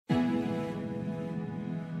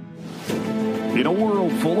In a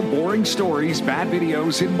world full of boring stories, bad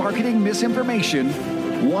videos, and marketing misinformation,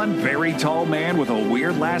 one very tall man with a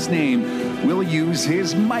weird last name will use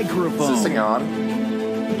his microphone. Is this thing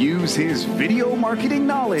on? Use his video marketing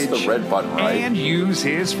knowledge. It's the red button, right? And use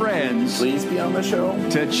his friends. Please be on the show.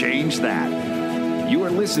 To change that. You are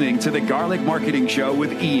listening to the Garlic Marketing Show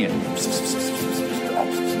with Ian.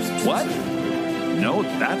 What? No,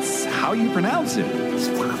 that's how you pronounce it.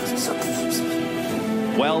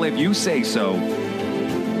 Well, if you say so,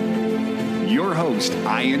 your host,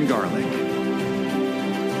 Ian Garlic.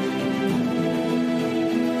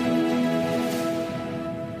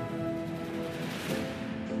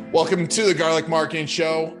 Welcome to the Garlic Marketing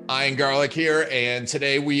Show. Ian Garlic here, and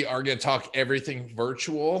today we are going to talk everything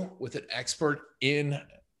virtual with an expert in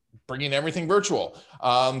bringing everything virtual.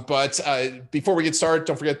 But before we get started,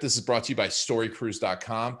 don't forget this is brought to you by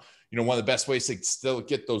StoryCruise.com. You know, one of the best ways to still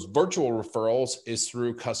get those virtual referrals is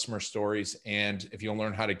through customer stories. And if you want to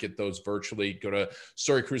learn how to get those virtually, go to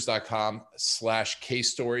storycruise.com/case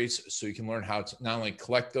stories so you can learn how to not only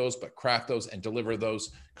collect those, but craft those and deliver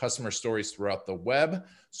those customer stories throughout the web.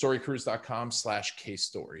 Storycruise.com/case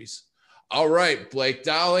stories. All right, Blake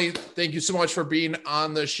Dowling, thank you so much for being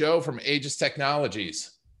on the show from Aegis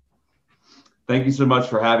Technologies. Thank you so much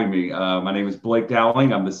for having me. My name is Blake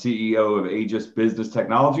Dowling. I'm the CEO of Aegis Business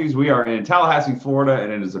Technologies. We are in Tallahassee, Florida, and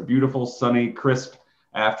it is a beautiful, sunny, crisp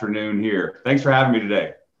afternoon here. Thanks for having me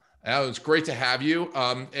today. It's great to have you.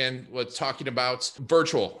 And we're talking about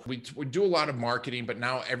virtual. We do a lot of marketing, but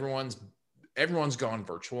now everyone's gone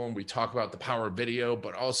virtual, and we talk about the power of video,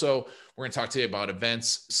 but also we're going to talk today about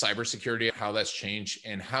events, cybersecurity, how that's changed,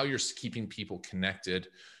 and how you're keeping people connected,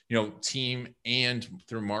 you know, team and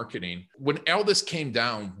through marketing. When all this came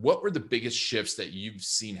down, what were the biggest shifts that you've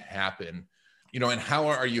seen happen, you know, and how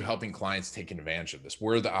are you helping clients take advantage of this?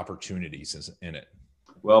 Where are the opportunities in it?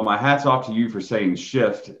 Well, my hat's off to you for saying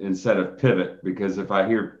shift instead of pivot, because if I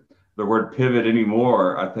hear the word pivot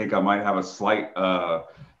anymore, I think I might have a slight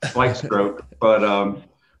stroke. But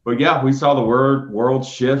yeah, we saw the world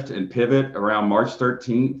shift and pivot around March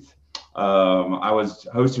 13th. I was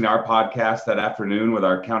hosting our podcast that afternoon with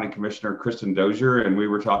our county commissioner, Kristen Dozier, and we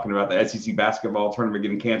were talking about the SEC basketball tournament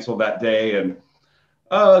getting canceled that day. And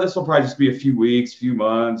this will probably just be a few weeks, few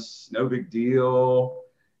months, no big deal.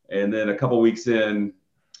 And then a couple of weeks in,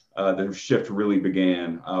 the shift really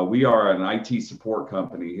began. We are an IT support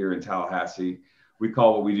company here in Tallahassee. We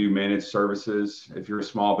call what we do managed services. If you're a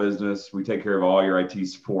small business, we take care of all your IT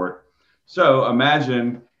support. So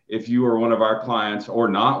imagine if you are one of our clients or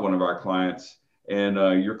not one of our clients, and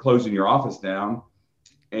you're closing your office down,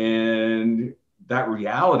 and that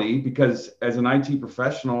reality, because as an IT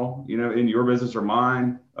professional, you know, in your business or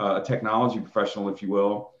mine, a technology professional, if you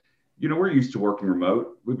will, you know, we're used to working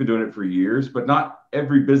remote. We've been doing it for years, but not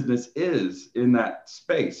every business is in that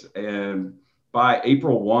space. And by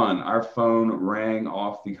April 1, our phone rang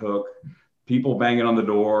off the hook, people banging on the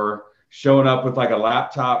door, showing up with like a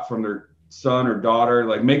laptop from their son or daughter,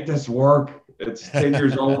 like, make this work. It's 10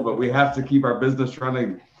 years old, but we have to keep our business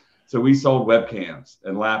running. So we sold webcams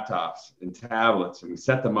and laptops and tablets, and we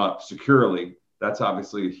set them up securely. That's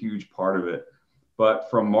obviously a huge part of it. But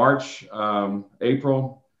from March,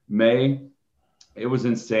 April, May, it was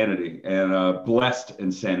insanity, and blessed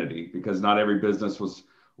insanity, because not every business was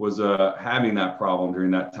having that problem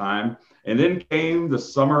during that time. And then came the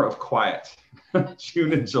summer of quiet,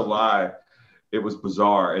 June and July. It was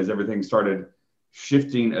bizarre as everything started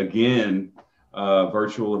shifting again,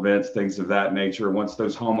 virtual events, things of that nature. Once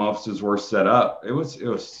those home offices were set up, it was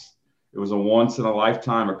a once in a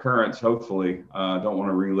lifetime occurrence. Hopefully, don't want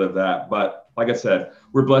to relive that. But like I said,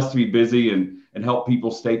 we're blessed to be busy and help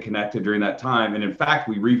people stay connected during that time. And in fact,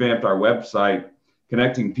 we revamped our website,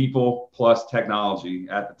 connecting people plus technology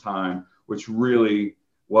at the time, which really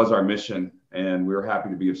was our mission. And we were happy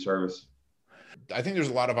to be of service. I think there's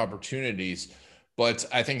a lot of opportunities, but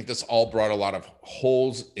I think this all brought a lot of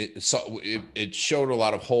holes. It showed a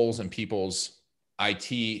lot of holes in people's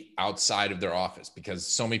IT outside of their office, because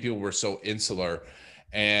so many people were so insular,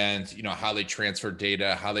 and you know how they transferred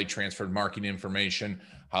data, how they transferred marketing information,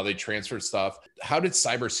 how they transferred stuff. How did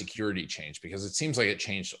cybersecurity change? Because it seems like it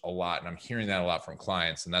changed a lot, and I'm hearing that a lot from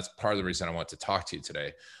clients, and that's part of the reason I want to talk to you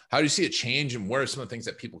today. How do you see it change, and what are some of the things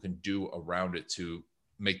that people can do around it to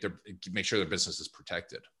make sure their business is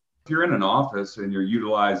protected? If you're in an office and you're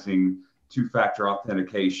utilizing two-factor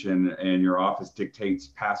authentication, and your office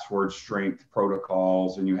dictates password strength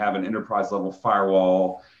protocols, and you have an enterprise level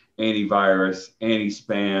firewall, antivirus,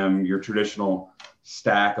 anti-spam, your traditional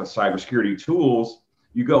stack of cybersecurity tools,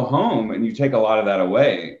 You go home and you take a lot of that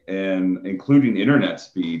away, and including internet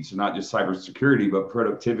speeds, not just cybersecurity, but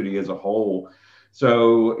productivity as a whole.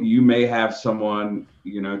 So you may have someone,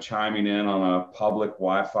 chiming in on a public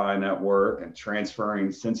Wi-Fi network and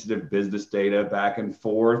transferring sensitive business data back and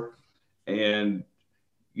forth. And,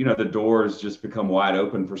 the doors just become wide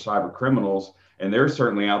open for cyber criminals. And they're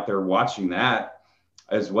certainly out there watching that,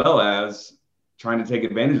 as well as trying to take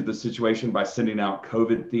advantage of the situation by sending out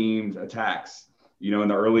COVID themed attacks. In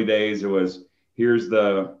the early days, it was, here's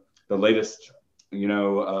the latest,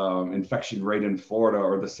 infection rate in Florida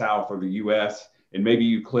or the South or the US. And maybe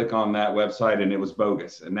you click on that website and it was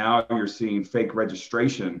bogus. And now you're seeing fake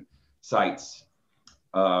registration sites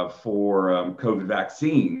for COVID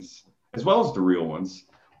vaccines, as well as the real ones.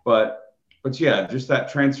 But yeah, just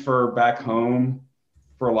that transfer back home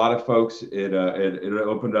for a lot of folks, it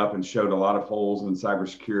opened up and showed a lot of holes in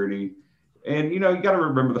cybersecurity. And, you got to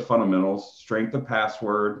remember the fundamentals: strength of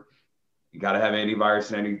password. You got to have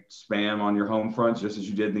antivirus and anti-spam on your home front, just as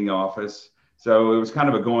you did in the office. So it was kind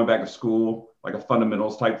of a going back to school, like a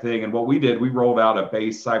fundamentals type thing. And what we did, we rolled out a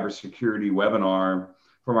base cybersecurity webinar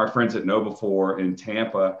from our friends at KnowBe4 in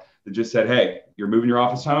Tampa that just said, hey, you're moving your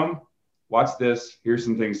office home? Watch this. Here's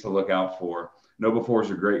some things to look out for. KnowBe4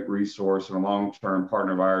 is a great resource and a long-term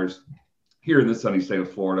partner of ours here in the sunny state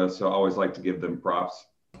of Florida. So I always like to give them props.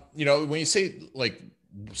 When you say like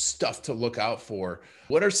stuff to look out for,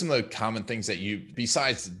 what are some of the common things that you,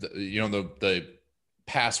 besides the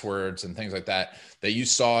passwords and things like that you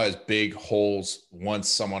saw as big holes once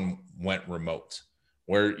someone went remote?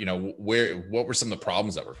 What were some of the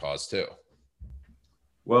problems that were caused too?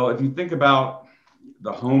 Well, if you think about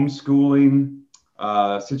the homeschooling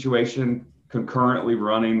situation concurrently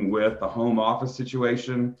running with the home office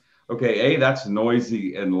situation, okay, A, that's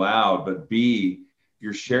noisy and loud, but B,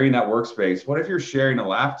 you're sharing that workspace. What if you're sharing a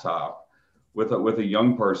laptop with a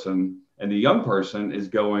young person, and the young person is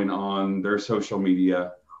going on their social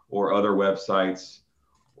media or other websites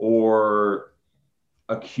or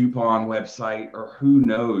a coupon website, or who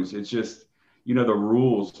knows? It's just, the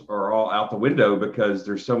rules are all out the window because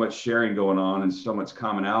there's so much sharing going on and so much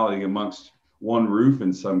commonality amongst one roof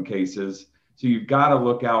in some cases. So you've got to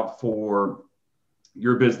look out for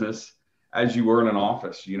your business as you were in an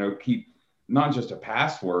office. Keep not just a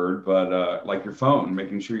password, but like your phone,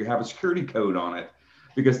 making sure you have a security code on it,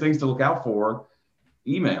 because things to look out for: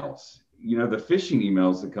 emails, the phishing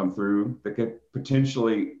emails that come through that could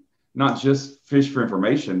potentially not just fish for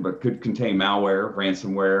information, but could contain malware,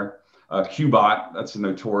 ransomware, Qbot. That's a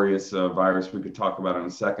notorious virus we could talk about in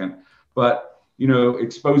a second. But,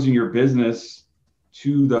 exposing your business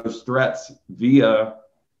to those threats via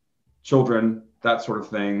children, that sort of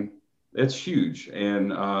thing, it's huge.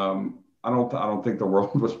 And I don't think the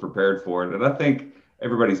world was prepared for it. And I think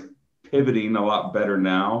everybody's pivoting a lot better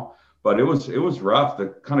now, but it was rough. The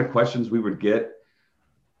kind of questions we would get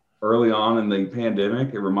early on in the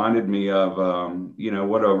pandemic, it reminded me of,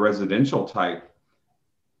 what a residential type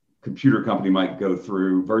computer company might go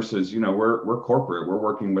through versus, we're corporate. We're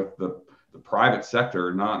working with the private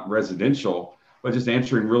sector, not residential, but just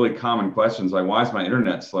answering really common questions like, why is my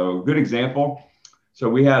internet slow? Good example. So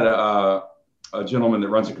we had a gentleman that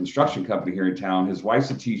runs a construction company here in town. His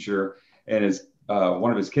wife's a teacher, and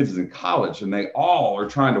one of his kids is in college, and they all are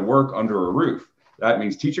trying to work under a roof. That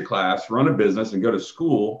means teach a class, run a business, and go to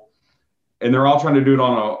school. And they're all trying to do it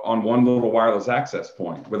on one little wireless access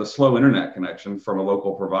point with a slow internet connection from a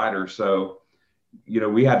local provider. So,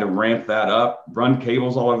 we had to ramp that up, run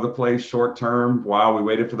cables all over the place short term while we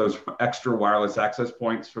waited for those extra wireless access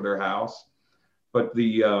points for their house. But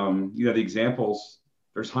the examples,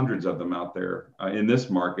 there's hundreds of them out there in this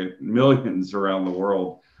market, millions around the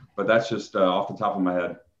world. But that's just off the top of my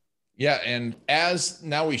head. Yeah. And as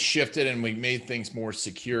now we shifted and we made things more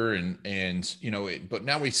secure but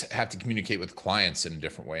now we have to communicate with clients in a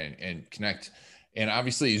different way and connect. And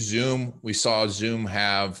obviously we saw Zoom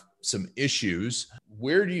have some issues.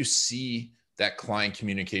 Where do you see that client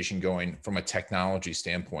communication going from a technology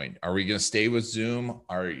standpoint? Are we going to stay with Zoom?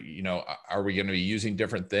 Are we going to be using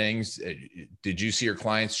different things? Did you see your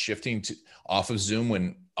clients shifting off of Zoom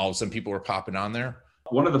when all of a sudden people were popping on there?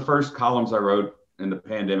 One of the first columns I wrote in the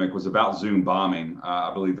pandemic was about Zoom bombing.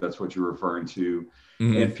 I believe that's what you're referring to.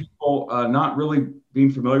 Mm-hmm. And people not really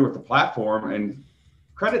being familiar with the platform, and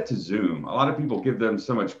credit to Zoom. A lot of people give them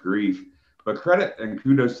so much grief, but credit and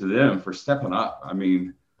kudos to them for stepping up. I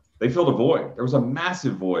mean, they filled a void. There was a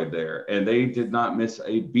massive void there, and they did not miss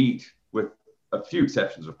a beat, with a few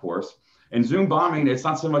exceptions, of course. And Zoom bombing, it's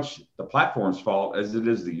not so much the platform's fault as it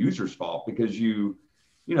is the user's fault, because you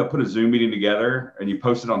put a Zoom meeting together and you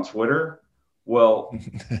post it on Twitter. Well,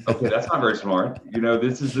 okay, that's not very smart.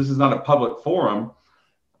 This is not a public forum,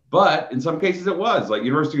 but in some cases it was. Like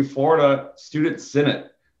University of Florida Student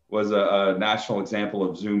Senate was a national example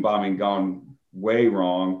of Zoom bombing gone way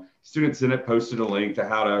wrong. Student Senate posted a link to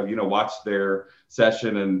how to, watch their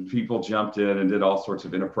session, and people jumped in and did all sorts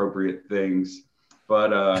of inappropriate things.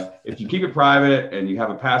 But if you keep it private and you have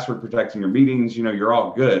a password protecting your meetings, you're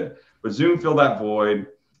all good. But Zoom filled that void.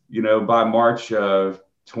 By March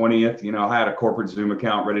 20th, I had a corporate Zoom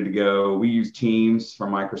account ready to go. We use Teams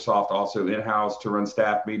from Microsoft also in-house to run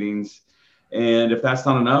staff meetings. And if that's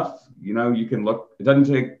not enough, you can look. It doesn't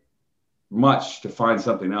take much to find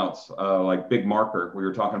something else, like Big Marker, we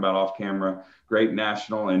were talking about off camera, great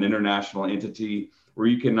national and international entity where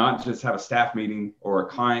you can not just have a staff meeting or a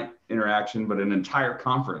client interaction, but an entire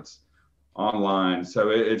conference online.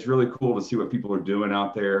 So it's really cool to see what people are doing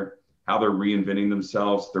out there, how they're reinventing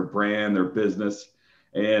themselves, their brand, their business.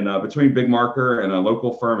 And between Big Marker and a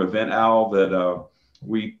local firm, Event Owl, that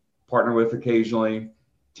we partner with occasionally,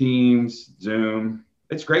 Teams, Zoom,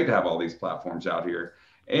 it's great to have all these platforms out here.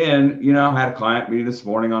 And, I had a client meeting this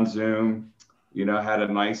morning on Zoom, had a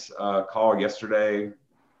nice call yesterday.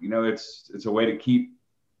 It's a way to keep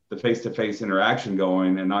the face-to-face interaction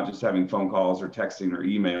going and not just having phone calls or texting or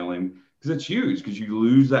emailing, because it's huge, because you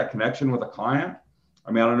lose that connection with a client.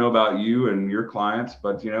 I mean, I don't know about you and your clients,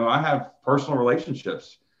 but, I have personal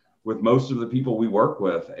relationships with most of the people we work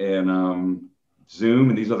with, and Zoom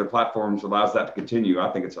and these other platforms allows that to continue. I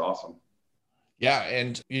think it's awesome. Yeah.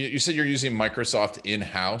 And you said you're using Microsoft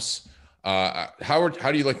in-house. How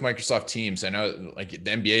do you like Microsoft Teams? I know like the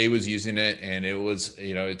NBA was using it, and it was,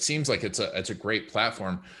 it seems like it's a great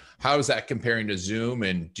platform. How is that comparing to Zoom?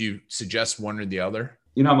 And do you suggest one or the other?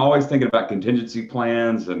 I'm always thinking about contingency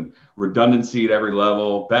plans and redundancy at every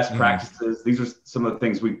level, best practices. These are some of the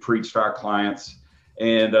things we preach to our clients.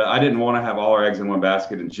 And I didn't want to have all our eggs in one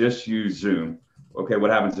basket and just use Zoom. Okay, what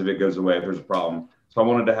happens if it goes away, if there's a problem? So I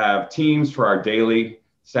wanted to have Teams for our daily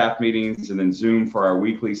staff meetings, and then Zoom for our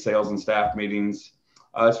weekly sales and staff meetings.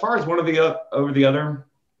 As far as one of the over the other,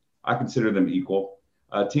 I consider them equal.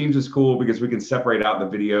 Teams is cool because we can separate out the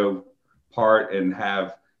video part and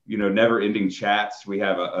have, never ending chats. We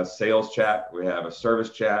have a sales chat, we have a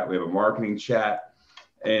service chat, we have a marketing chat,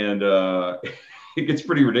 and it gets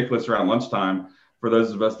pretty ridiculous around lunchtime for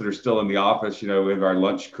those of us that are still in the office. We have our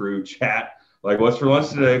lunch crew chat. Like, what's for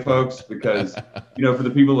lunch today, folks? Because, for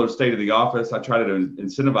the people that have stayed in the office, I try to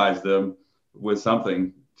incentivize them with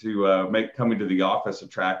something to make coming to the office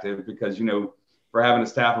attractive. Because, for having a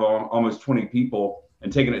staff of almost 20 people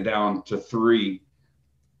and taking it down to 3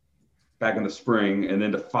 back in the spring and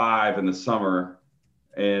then to 5 in the summer.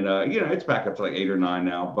 And, it's back up to like 8 or 9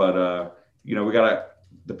 now. But, we got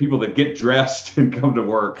the people that get dressed and come to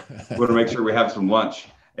work, we want to make sure we have some lunch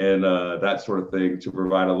and that sort of thing to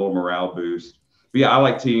provide a little morale boost. But yeah, I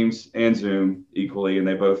like Teams and Zoom equally, and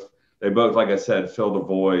they both, like I said, fill the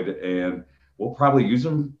void, and we'll probably use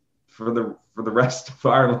them for the rest of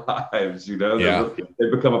our lives. Yeah. They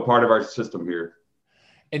become a part of our system here.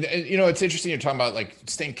 And it's interesting you're talking about like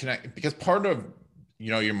staying connected, because part of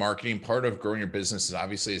your marketing, part of growing your business is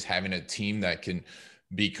obviously having a team that can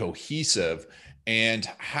be cohesive. And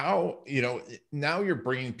how, now you're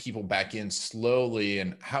bringing people back in slowly,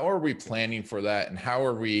 and how are we planning for that? And how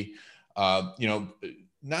are we,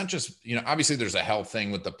 not just, obviously there's a health thing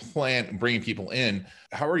with the plan, bringing people in.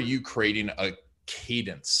 How are you creating a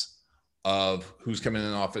cadence of who's coming in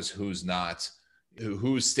the office, who's not,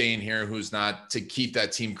 who's staying here, who's not, to keep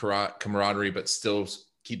that team camaraderie, but still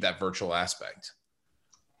keep that virtual aspect?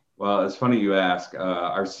 Well, it's funny you ask.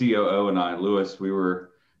 Our COO and I, Lewis, we were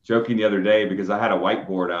joking the other day because I had a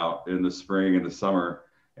whiteboard out in the spring and the summer,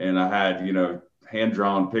 and I had,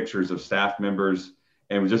 hand-drawn pictures of staff members,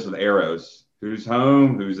 and just with arrows, who's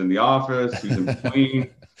home, who's in the office, who's in between.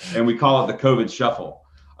 And we call it the COVID shuffle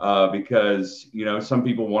because, some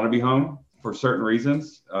people want to be home for certain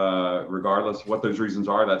reasons, regardless of what those reasons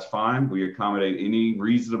are. That's fine. We accommodate any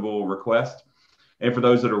reasonable request. And for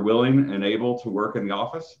those that are willing and able to work in the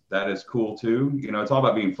office, that is cool too. It's all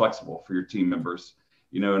about being flexible for your team members.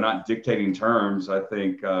 Not dictating terms. I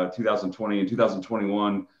think 2020 and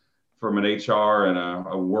 2021 from an HR and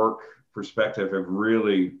a work perspective have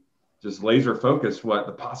really just laser focused what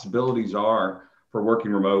the possibilities are for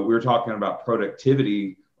working remote. We were talking about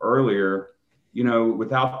productivity earlier,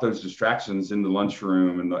 without those distractions in the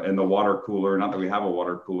lunchroom and the water cooler. Not that we have a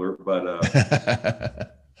water cooler,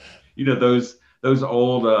 but those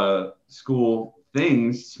old school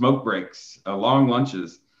things, smoke breaks, long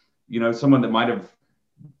lunches. Someone that might have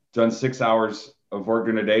done 6 hours of work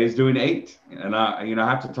in a day is doing 8. And I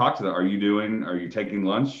have to talk to them. Are you taking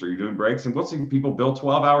lunch? Are you doing breaks? And we'll see people bill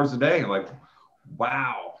 12 hours a day. Like,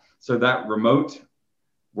 wow. So that remote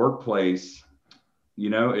workplace,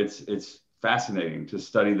 it's fascinating to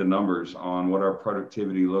study the numbers on what our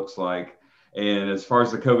productivity looks like. And as far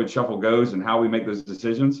as the COVID shuffle goes and how we make those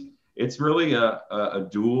decisions, it's really a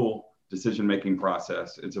dual decision-making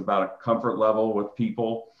process. It's about a comfort level with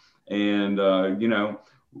people. And,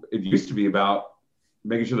 it used to be about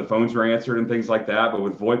making sure the phones were answered and things like that. But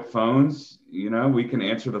with VoIP phones, we can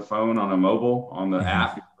answer the phone on a mobile, on the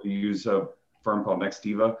app. We use a firm called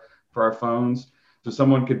Nextiva for our phones. So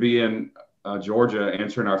someone could be in Georgia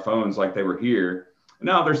answering our phones like they were here.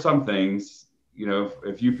 Now there's some things,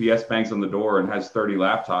 if UPS bangs on the door and has 30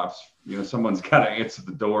 laptops, someone's got to answer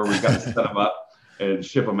the door. We've got to set them up and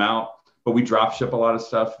ship them out. But we drop ship a lot of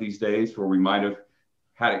stuff these days where we might have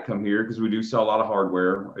had it come here because we do sell a lot of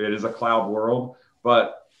hardware. It is a cloud world,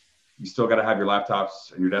 but you still got to have your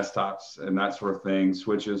laptops and your desktops and that sort of thing,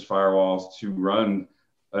 switches, firewalls to run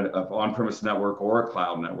an on-premise network or a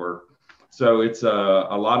cloud network. So it's a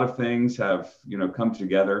lot of things have, come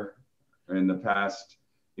together in the past,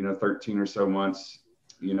 13 or so months,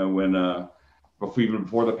 when even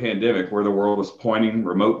before the pandemic, where the world was pointing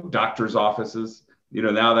remote doctors' offices,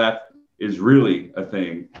 now that is really a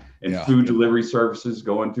thing. And food delivery services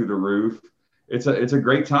going through the roof. It's a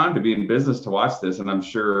great time to be in business to watch this. And I'm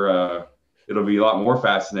sure it'll be a lot more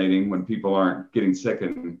fascinating when people aren't getting sick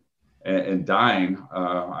and dying.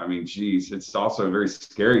 It's also a very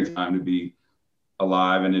scary time to be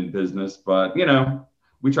alive and in business. But,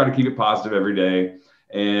 we try to keep it positive every day.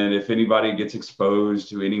 And if anybody gets exposed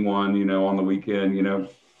to anyone, on the weekend,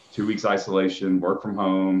 2 weeks isolation, work from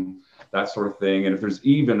home, that sort of thing. And if there's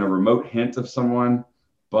even a remote hint of someone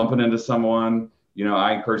bumping into someone,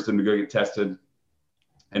 I encourage them to go get tested.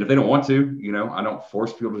 And if they don't want to, I don't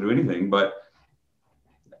force people to do anything, but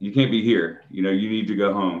you can't be here. You need to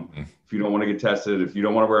go home. If you don't want to get tested, if you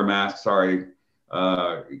don't want to wear a mask, sorry.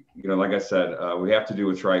 Like I said, we have to do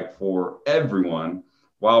what's right for everyone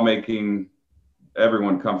while making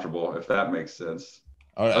everyone comfortable, if that makes sense.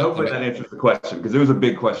 Hopefully that answers the question, because it was a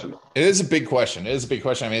big question. It is a big question.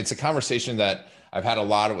 It's a conversation that I've had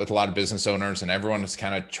with a lot of business owners, and everyone is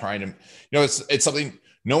kind of trying to, it's something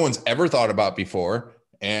no one's ever thought about before.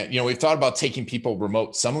 And, we've thought about taking people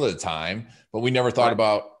remote some of the time, but we never thought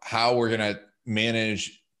about how we're going to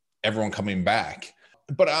manage everyone coming back.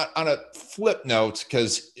 But on a flip note,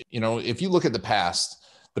 because, if you look at the past,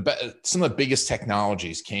 some of the biggest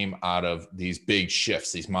technologies came out of these big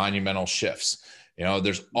shifts, these monumental shifts.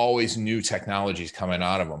 There's always new technologies coming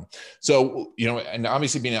out of them. So, and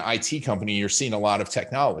obviously being an IT company, you're seeing a lot of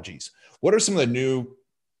technologies. What are some of the new,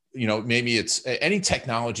 maybe it's any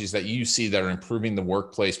technologies that you see that are improving the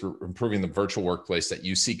workplace, improving the virtual workplace that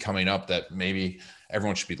you see coming up that maybe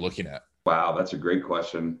everyone should be looking at? Wow, that's a great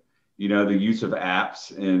question. The use of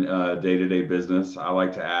apps in day-to-day business. I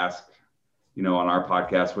like to ask, on our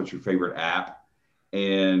podcast, what's your favorite app?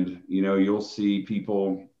 And, you'll see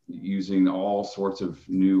people using all sorts of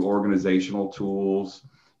new organizational tools.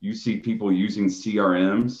 You see people using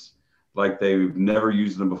CRMs like they've never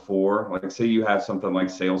used them before. Like, say you have something like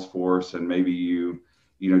Salesforce and maybe you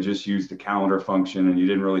just use the calendar function and you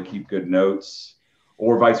didn't really keep good notes,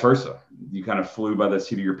 or vice versa. You kind of flew by the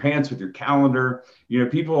seat of your pants with your calendar.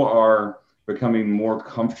 People are becoming more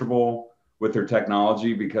comfortable with their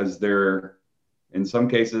technology because they're, in some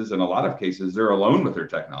cases, in a lot of cases, they're alone with their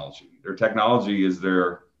technology. Their technology is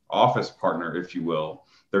their office partner, if you will,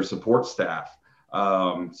 their support staff.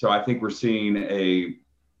 So I think we're seeing a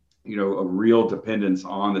real dependence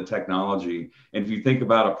on the technology. And if you think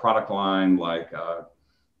about a product line like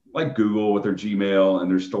Google with their Gmail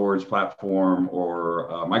and their storage platform, or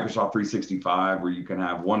Microsoft 365, where you can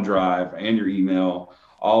have OneDrive and your email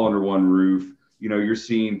all under one roof, you're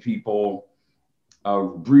seeing people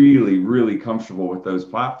really, really comfortable with those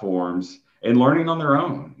platforms and learning on their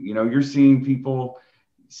own. You're seeing people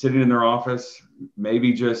sitting in their office,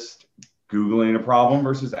 maybe just Googling a problem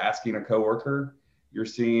versus asking a coworker. You're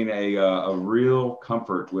seeing a real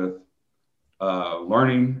comfort with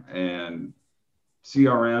learning and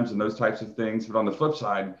CRMs and those types of things. But on the flip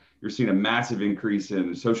side, you're seeing a massive increase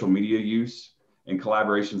in social media use and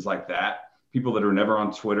collaborations like that. People that are never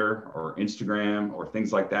on Twitter or Instagram or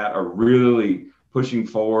things like that are really pushing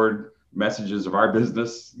forward messages of our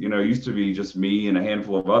business. It used to be just me and a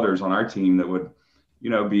handful of others on our team that would,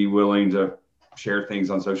 be willing to share things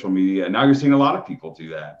on social media. And now you're seeing a lot of people do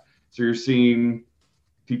that. So you're seeing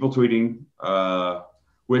people tweeting,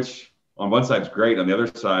 which on one side is great. On the other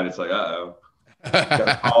side, it's like,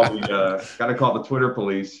 gotta call the Twitter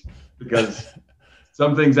police, because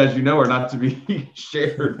some things, as you know, are not to be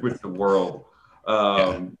shared with the world.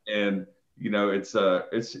 And it's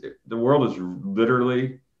the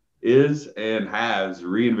world is and has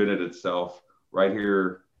reinvented itself right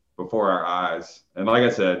here before our eyes. And like I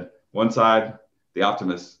said, one side, the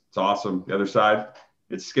optimist, it's awesome. The other side,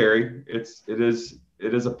 it's scary. It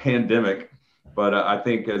is a pandemic, but I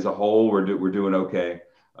think as a whole, we're doing okay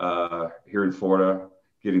here in Florida,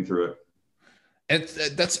 getting through it. And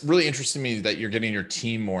that's really interesting to me that you're getting your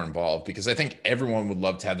team more involved, because I think everyone would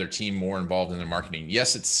love to have their team more involved in their marketing.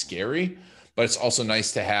 Yes, it's scary, but it's also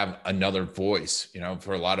nice to have another voice.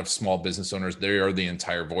 For a lot of small business owners, they are the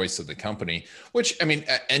entire voice of the company, which, I mean,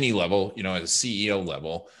 at any level, at a CEO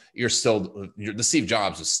level, the Steve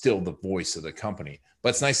Jobs is still the voice of the company, but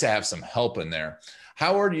it's nice to have some help in there.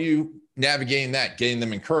 How are you navigating that, getting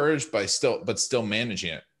them encouraged but still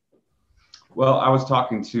managing it? Well, I was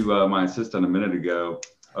talking to my assistant a minute ago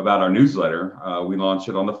about our newsletter. We launched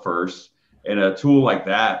it on the 1st, and a tool like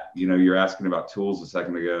that, you're asking about tools a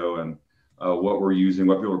second ago and what we're using,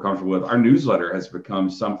 what people are comfortable with. Our newsletter has become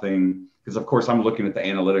something, because of course I'm looking at the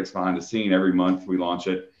analytics behind the scene every month we launch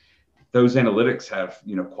it. Those analytics have,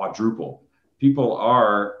 quadrupled. People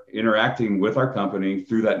are interacting with our company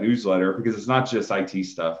through that newsletter, because it's not just IT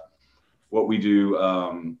stuff. What we do,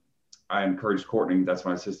 I encourage Courtney, that's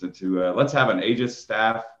my assistant, to let's have an Aegis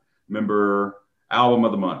staff member album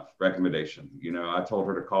of the month recommendation. I told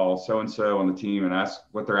her to call so-and-so on the team and ask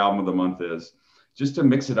what their album of the month is, just to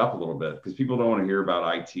mix it up a little bit, because people don't want to hear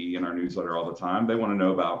about IT in our newsletter all the time. They want to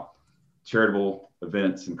know about charitable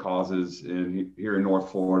events and causes here in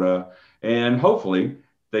North Florida. And hopefully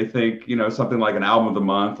they think, something like an album of the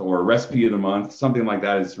month or a recipe of the month, something like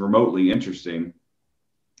that is remotely interesting.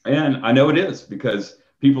 And I know it is, because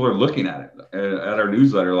people are looking at it, at our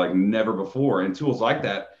newsletter like never before. And tools like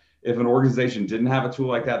that, if an organization didn't have a tool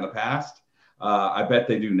like that in the past, I bet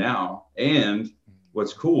they do now. And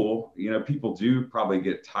what's cool, people do probably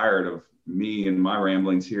get tired of me and my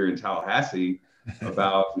ramblings here in Tallahassee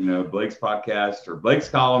about, Blake's podcast or Blake's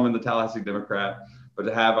column in the Tallahassee Democrat, but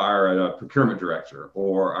to have our procurement director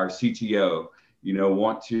or our CTO,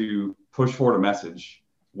 want to push forward a message,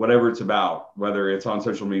 whatever it's about, whether it's on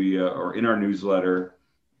social media or in our newsletter,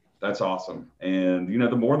 that's awesome. And,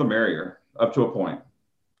 the more the merrier, up to a point.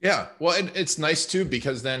 Yeah. Well, it's nice too,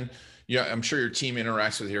 because then, I'm sure your team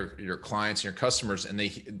interacts with your clients and your customers, and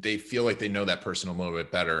they feel like they know that person a little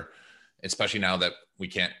bit better, especially now that we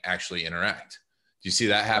can't actually interact. Do you see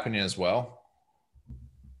that happening as well?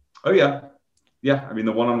 Oh, yeah. Yeah. I mean,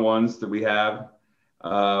 the one-on-ones that we have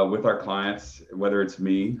with our clients, whether it's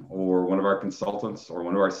me or one of our consultants or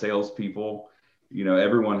one of our salespeople,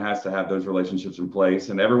 everyone has to have those relationships in place,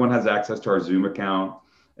 and everyone has access to our Zoom account,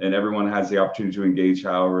 and everyone has the opportunity to engage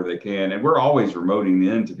however they can. And we're always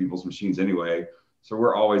remoting into people's machines anyway. So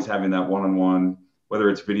we're always having that one-on-one, whether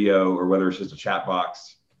it's video or whether it's just a chat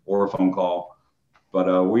box or a phone call.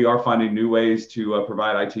 But we are finding new ways to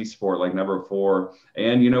provide IT support like never before.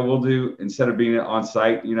 And, we'll do, instead of being on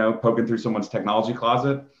site, poking through someone's technology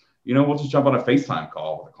closet, we'll just jump on a FaceTime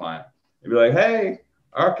call with a client and be like, hey,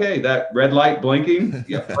 okay, that red light blinking,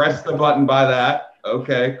 press the button by that.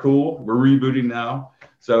 Okay, cool. We're rebooting now.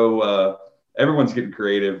 So everyone's getting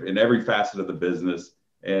creative in every facet of the business,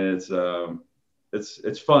 and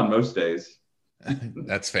it's fun most days.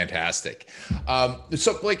 That's fantastic.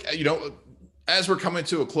 So, Blake, as we're coming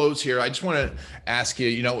to a close here, I just want to ask you,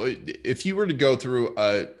 if you were to go through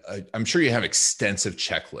I'm sure you have extensive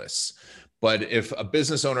checklists, but if a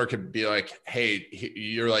business owner could be like, hey,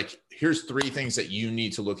 you're like, here's 3 things that you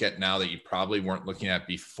need to look at now that you probably weren't looking at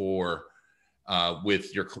before,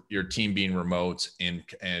 with your team being remote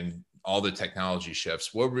and all the technology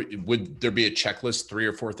shifts, would there be a checklist, 3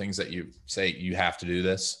 or 4 things that you say you have to do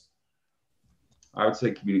this? I would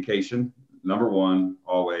say communication, number 1,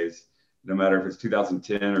 always, no matter if it's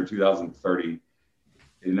 2010 or 2030,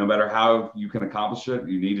 no matter how you can accomplish it,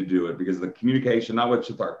 you need to do it, because the communication, not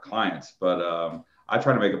just with our clients, but I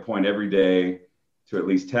try to make a point every day to at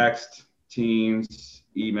least text, Teams,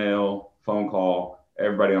 email, phone call,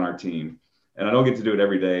 everybody on our team. And I don't get to do it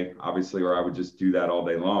every day, obviously, or I would just do that all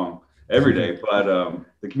day long, every day. But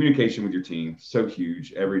the communication with your team, so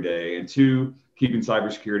huge every day. And 2, keeping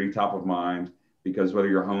cybersecurity top of mind, because whether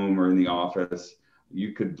you're home or in the office,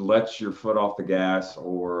 you could let your foot off the gas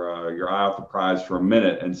or your eye off the prize for a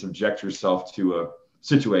minute and subject yourself to a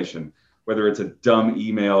situation, whether it's a dumb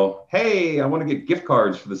email, hey, I want to get gift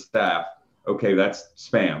cards for the staff. Okay, that's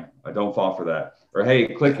spam. I don't fall for that. Or, hey,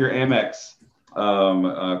 click your Amex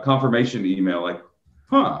confirmation email, like,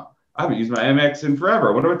 I haven't used my Amex in forever.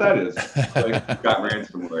 I wonder what that is. Like, got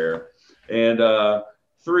ransomware. And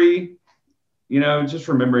 3, just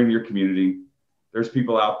remembering your community. There's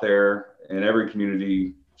people out there in every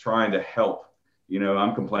community trying to help.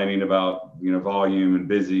 I'm complaining about, volume and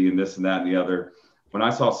busy and this and that and the other. When I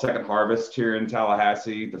saw Second Harvest here in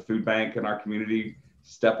Tallahassee, the food bank in our community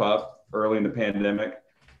step up early in the pandemic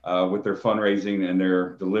with their fundraising and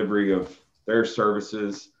their delivery of their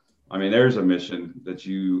services. I mean, there's a mission that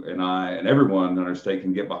you and I and everyone in our state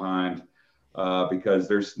can get behind because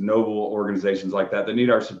there's noble organizations like that need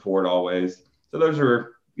our support always. So those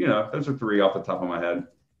are three off the top of my head.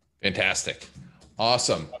 Fantastic.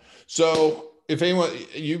 Awesome. So if anyone,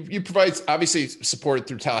 you provide obviously support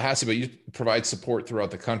through Tallahassee, but you provide support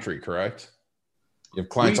throughout the country, correct? You have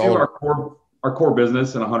clients all over. Our core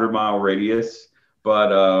business in a 100-mile radius, but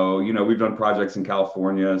we've done projects in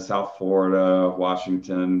California, South Florida,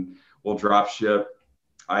 Washington. We'll drop ship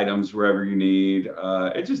items wherever you need.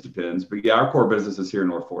 It just depends, but yeah, our core business is here in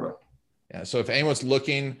North Florida. Yeah. So if anyone's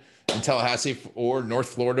looking in Tallahassee or North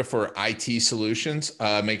Florida for IT solutions,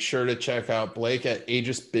 make sure to check out Blake at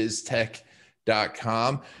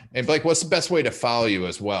aegisbiztech.com. And Blake, what's the best way to follow you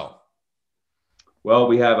as well? Well,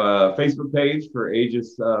 we have a Facebook page for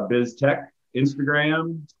Aegis Biz Tech,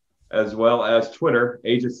 Instagram, as well as Twitter.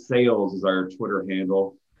 Aegis Sales is our Twitter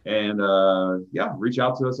handle. And reach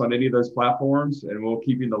out to us on any of those platforms and we'll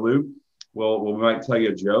keep you in the loop. We might tell you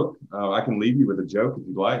a joke. I can leave you with a joke if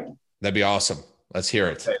you'd like. That'd be awesome. Let's hear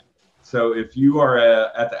it. Okay. So if you are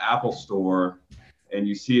at the Apple store and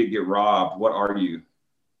you see it get robbed, what are you?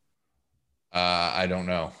 I don't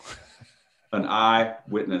know. An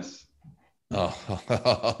eyewitness. Oh,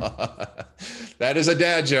 that is a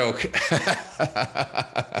dad joke.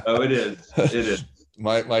 Oh, it is. It is.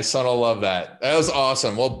 My son will love that. That was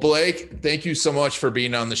awesome. Well, Blake, thank you so much for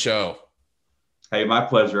being on the show. Hey, my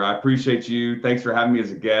pleasure. I appreciate you. Thanks for having me as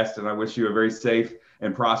a guest, and I wish you a very safe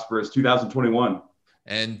and prosperous 2021.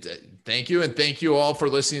 And thank you. And thank you all for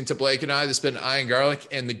listening to Blake and I. This has been Ian Garlic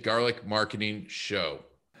and the Garlic Marketing Show.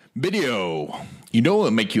 Video. It will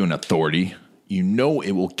make you an authority.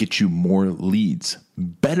 It will get you more leads,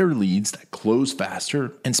 better leads that close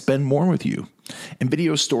faster and spend more with you. And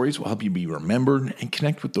video stories will help you be remembered and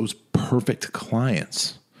connect with those perfect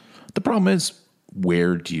clients. The problem is,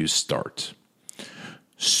 where do you start?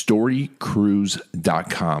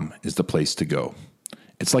 Storycruise.com is the place to go.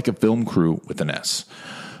 It's like a film crew with an S.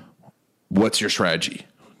 What's your strategy?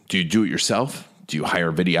 Do you do it yourself? Do you hire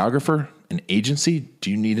a videographer? An agency? Do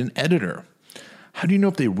you need an editor? How do you know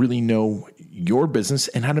if they really know your business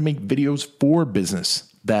and how to make videos for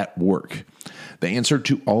business that work? The answer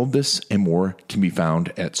to all of this and more can be found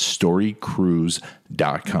at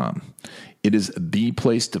storycruise.com. It is the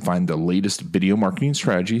place to find the latest video marketing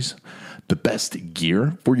strategies, the best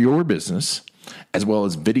gear for your business, as well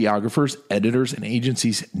as videographers, editors, and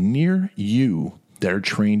agencies near you that are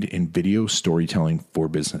trained in video storytelling for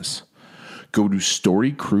business. Go to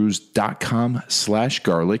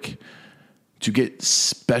storycruise.com/garlic to get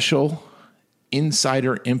special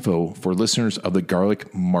insider info for listeners of the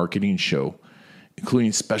Garlic Marketing Show,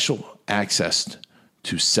 including special access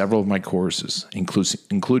to several of my courses,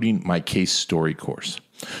 including my case story course.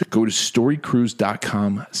 Go to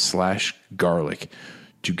storycruise.com/garlic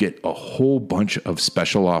to get a whole bunch of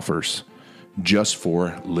special offers just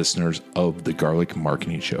for listeners of the Garlic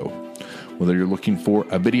Marketing Show. Whether you're looking for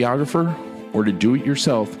a videographer or to do it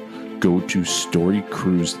yourself, go to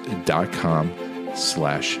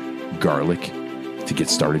storycruise.com/garlic to get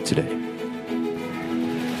started today.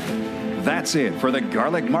 That's it for the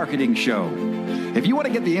Garlic Marketing Show. If you want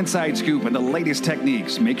to get the inside scoop and the latest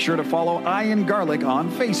techniques, make sure to follow Ian Garlic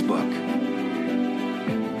on Facebook.